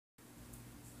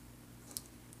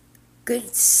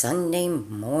Good Sunday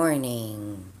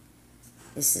morning.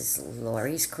 This is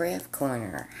Lori's Craft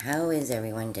Corner. How is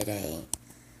everyone today?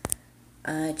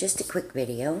 Just a quick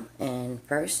video, and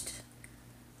first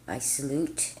I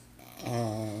salute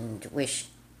and I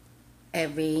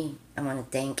want to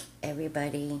thank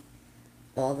everybody,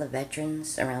 all the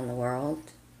veterans around the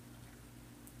world.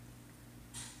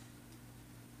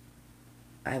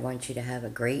 I want you to have a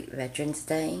great Veterans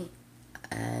Day,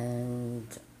 and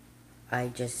I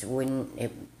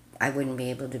wouldn't be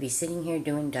able to be sitting here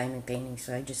doing diamond painting,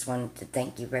 so I just wanted to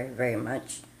thank you very, very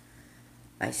much.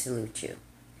 I salute you.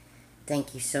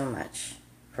 Thank you so much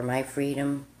for my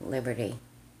freedom, liberty,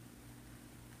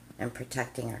 and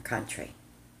protecting our country.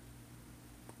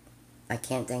 I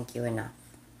can't thank you enough.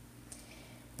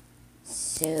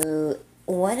 So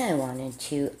what I wanted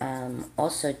to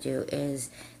also do is,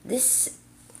 this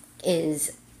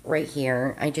is right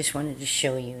here. I just wanted to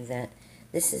show you that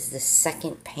this is the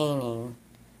second painting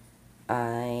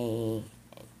I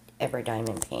ever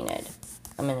diamond painted.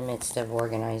 I'm in the midst of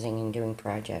organizing and doing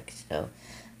projects, so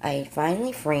I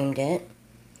finally framed it.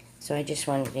 So I just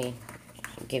wanted to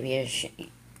give you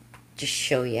just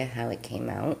show you how it came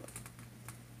out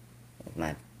with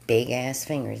my big ass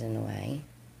fingers in the way.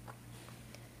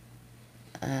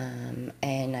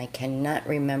 And I cannot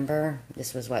remember,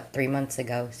 this was what, 3 months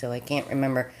ago, so I can't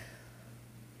remember.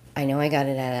 I know I got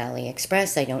it at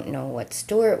AliExpress. I don't know what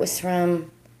store it was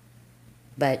from,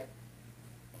 but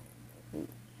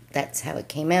that's how it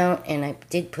came out, and I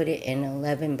did put it in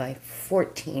 11 by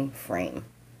 14 frame.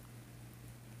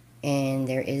 And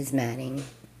there is matting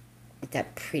with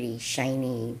that pretty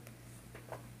shiny,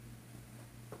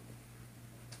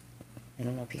 I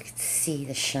don't know if you can see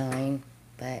the shine,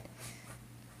 but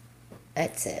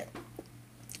that's it.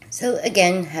 So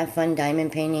again, have fun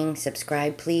diamond painting.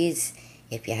 Subscribe, please,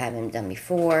 if you haven't done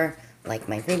before. Like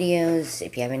my videos.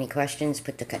 If you have any questions,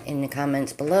 put in the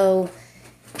comments below.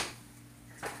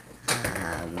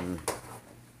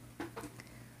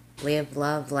 Live,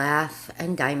 love, laugh,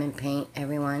 and diamond paint,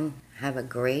 everyone. Have a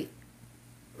great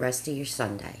rest of your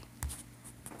Sunday.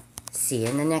 See you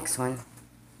in the next one.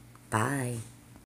 Bye.